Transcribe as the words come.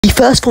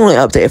first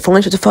Fortnite update of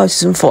Fortnite Chapter 5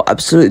 Season 4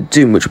 Absolute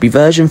Doom, which will be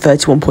version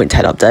 31.10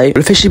 update,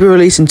 will officially be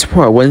releasing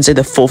tomorrow, Wednesday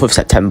the 4th of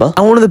September.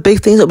 And one of the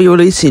big things that will be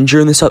releasing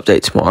during this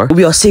update tomorrow will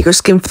be our secret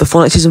skin for the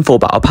Fortnite Season 4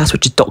 Battle Pass,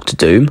 which is Dr.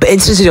 Doom. But in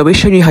this video, I'll be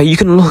showing you how you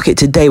can unlock it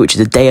today, which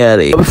is a day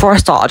early. But before I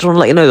start, I just want to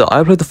let you know that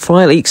I upload the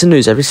Fortnite leaks and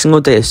news every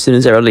single day as soon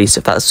as they're released.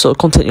 If that's the sort of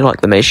content you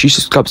like, then make sure you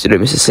subscribe so you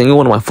don't miss a single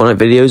one of my Fortnite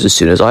videos as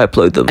soon as I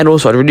upload them. And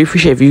also, I'd really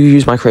appreciate if you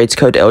use my creator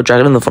code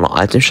LDRAGON in the Fortnite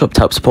item shop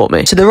to help support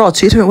me. So there are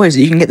two different ways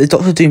that you can get the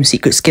Dr. Doom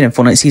secret skin in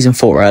Fortnite Season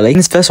 4 early. And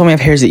this first one we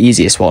have here is the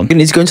easiest one. You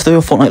need to go into the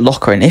Fortnite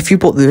locker, and if you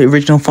bought the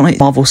original Fortnite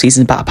Marvel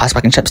Season Battle Pass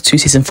back in Chapter 2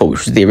 Season 4,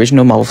 which was the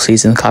original Marvel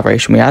Season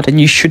collaboration we had, then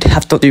you should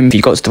have Dr. Doom if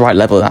you got to the right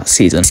level of that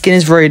season. The skin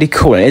is really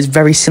cool, and it is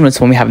very similar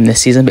to one we have in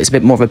this season, but it's a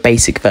bit more of a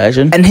basic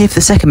version. And here for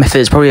the second method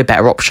is probably a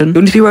better option. You're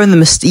going to be wearing the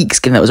Mystique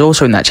skin that was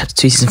also in that Chapter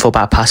 2 Season 4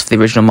 Battle Pass for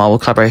the original Marvel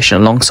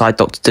collaboration alongside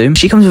Dr. Doom.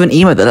 She comes with an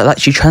emote that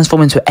lets you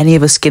transform into any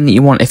other skin that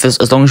you want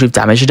as long as you've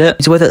damaged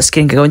it. So whether that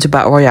skin can go into a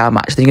Battle Royale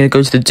match, then you're going to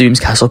go to the Doom's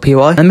Castle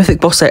PY. And the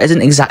Mythic Boss there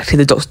isn't exactly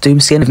the Dr. Doom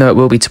skin, even though it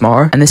will be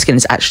tomorrow. And this skin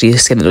is actually a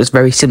skin that looks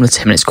very similar to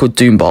him, and it's called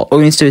Doombot. All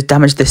you need to do is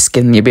damage this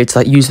skin, and you'll be able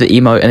to use the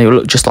emote, and it will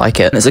look just like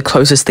it. And it's the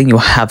closest thing you'll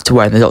have to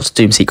wearing the Dr.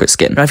 Doom secret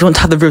skin. Now, if you want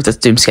to have the real Dr.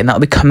 Doom skin, that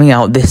will be coming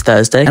out this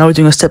Thursday. And I'll be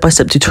doing a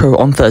step-by-step tutorial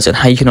on Thursday on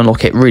how you can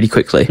unlock it really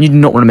quickly. You do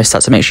not want to miss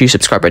that, so make sure you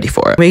subscribe ready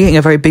for it. We're getting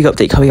a very big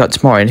update coming out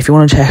tomorrow, and if you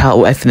want to check out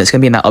everything that's going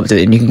to be in that update,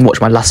 then you can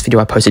watch my last video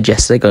I posted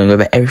yesterday going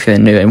over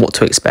everything new and what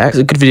to expect. It's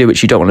a good video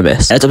which you don't want to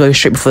miss. And it's uploaded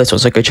straight before this one,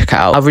 so go check it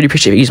out. I really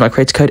appreciate if you use my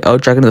creator code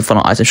LDRAGON in the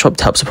Fortnite item shop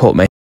to help support me.